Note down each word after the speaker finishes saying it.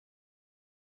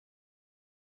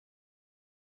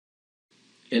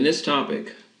In this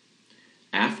topic,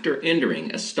 after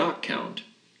entering a stock count,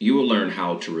 you will learn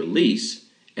how to release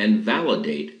and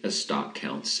validate a stock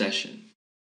count session.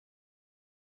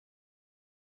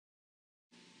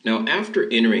 Now,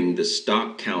 after entering the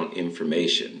stock count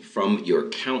information from your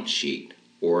count sheet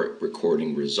or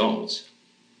recording results,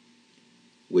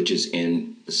 which is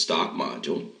in the stock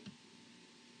module,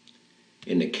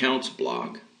 in the counts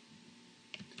block,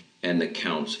 and the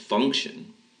counts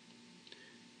function,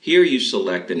 here you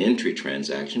select an entry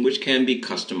transaction which can be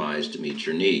customized to meet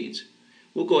your needs.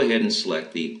 We'll go ahead and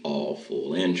select the all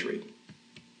full entry.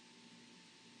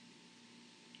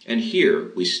 And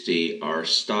here we see our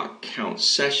stock count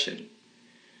session.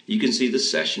 You can see the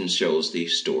session shows the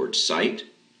stored site,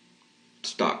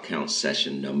 stock count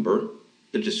session number,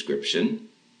 the description,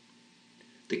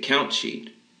 the count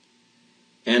sheet,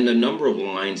 and the number of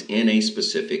lines in a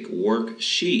specific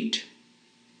worksheet.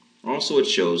 Also, it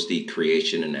shows the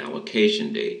creation and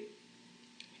allocation date,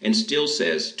 and still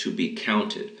says to be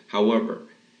counted. However,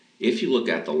 if you look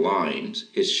at the lines,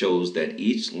 it shows that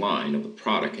each line of the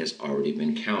product has already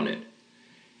been counted.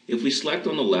 If we select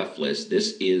on the left list,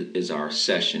 this is our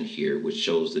session here, which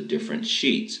shows the different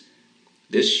sheets.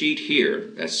 This sheet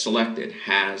here that's selected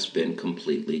has been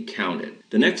completely counted.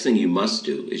 The next thing you must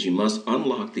do is you must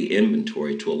unlock the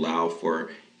inventory to allow for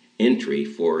entry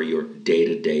for your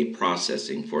day-to-day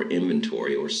processing for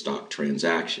inventory or stock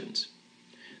transactions.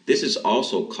 This is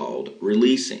also called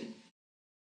releasing.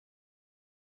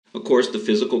 Of course, the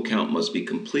physical count must be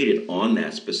completed on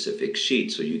that specific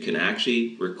sheet so you can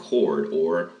actually record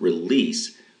or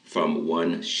release from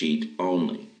one sheet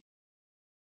only.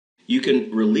 You can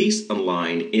release a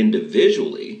line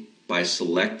individually by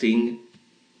selecting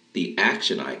the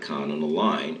action icon on the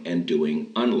line and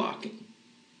doing unlocking.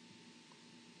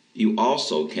 You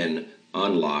also can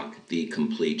unlock the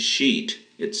complete sheet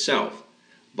itself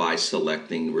by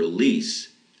selecting release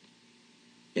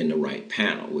in the right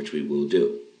panel, which we will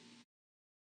do.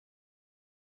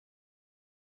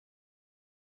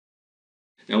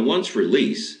 Now, once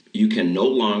released, you can no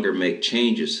longer make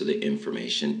changes to the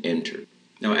information entered.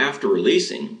 Now, after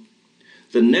releasing,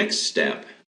 the next step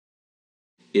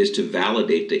is to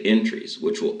validate the entries,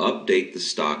 which will update the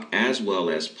stock as well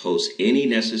as post any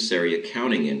necessary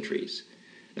accounting entries.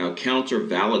 Now, counts are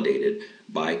validated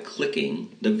by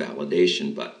clicking the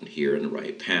validation button here in the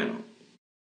right panel.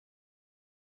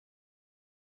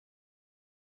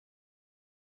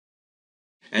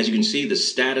 As you can see, the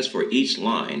status for each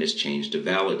line is changed to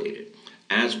validated,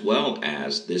 as well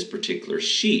as this particular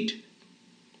sheet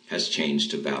has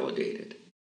changed to validated.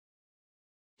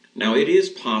 Now, it is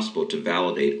possible to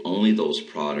validate only those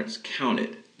products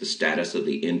counted. The status of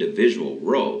the individual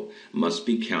row must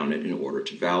be counted in order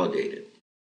to validate it.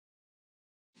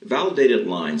 Validated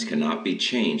lines cannot be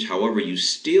changed. However, you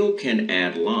still can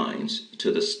add lines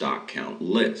to the stock count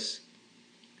list.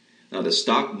 Now, the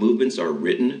stock movements are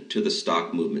written to the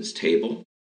stock movements table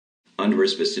under a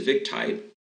specific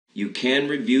type. You can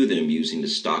review them using the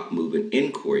stock movement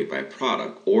inquiry by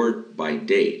product or by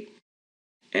date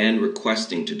and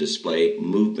requesting to display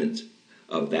movements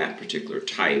of that particular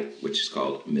type, which is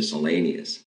called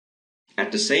miscellaneous.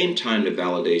 At the same time, the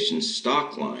validation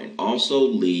stock line also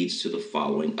leads to the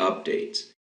following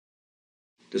updates.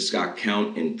 The stock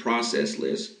count in process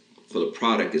list for the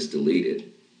product is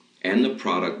deleted, and the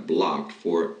product blocked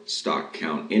for stock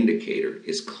count indicator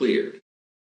is cleared.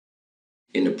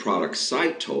 In the product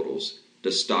site totals,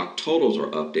 the stock totals are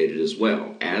updated as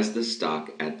well as the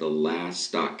stock at the last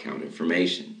stock count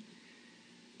information.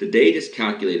 The date is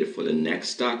calculated for the next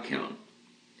stock count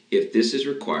if this is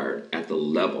required at the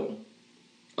level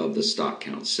of the stock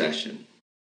count session.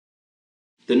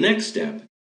 The next step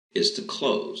is to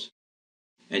close,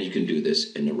 and you can do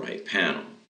this in the right panel.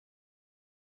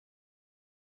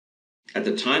 At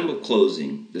the time of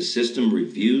closing, the system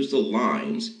reviews the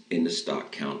lines in the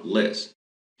stock count list.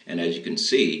 And as you can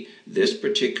see, this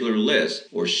particular list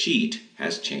or sheet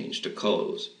has changed to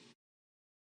close.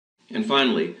 And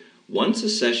finally, once a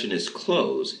session is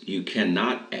closed, you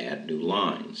cannot add new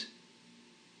lines.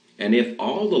 And if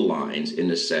all the lines in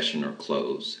the session are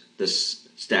closed, the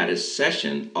status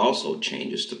session also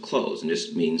changes to close. And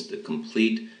this means the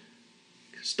complete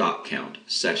stock count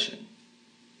session.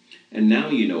 And now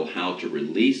you know how to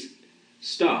release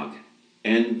stock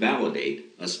and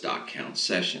validate a stock count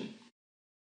session.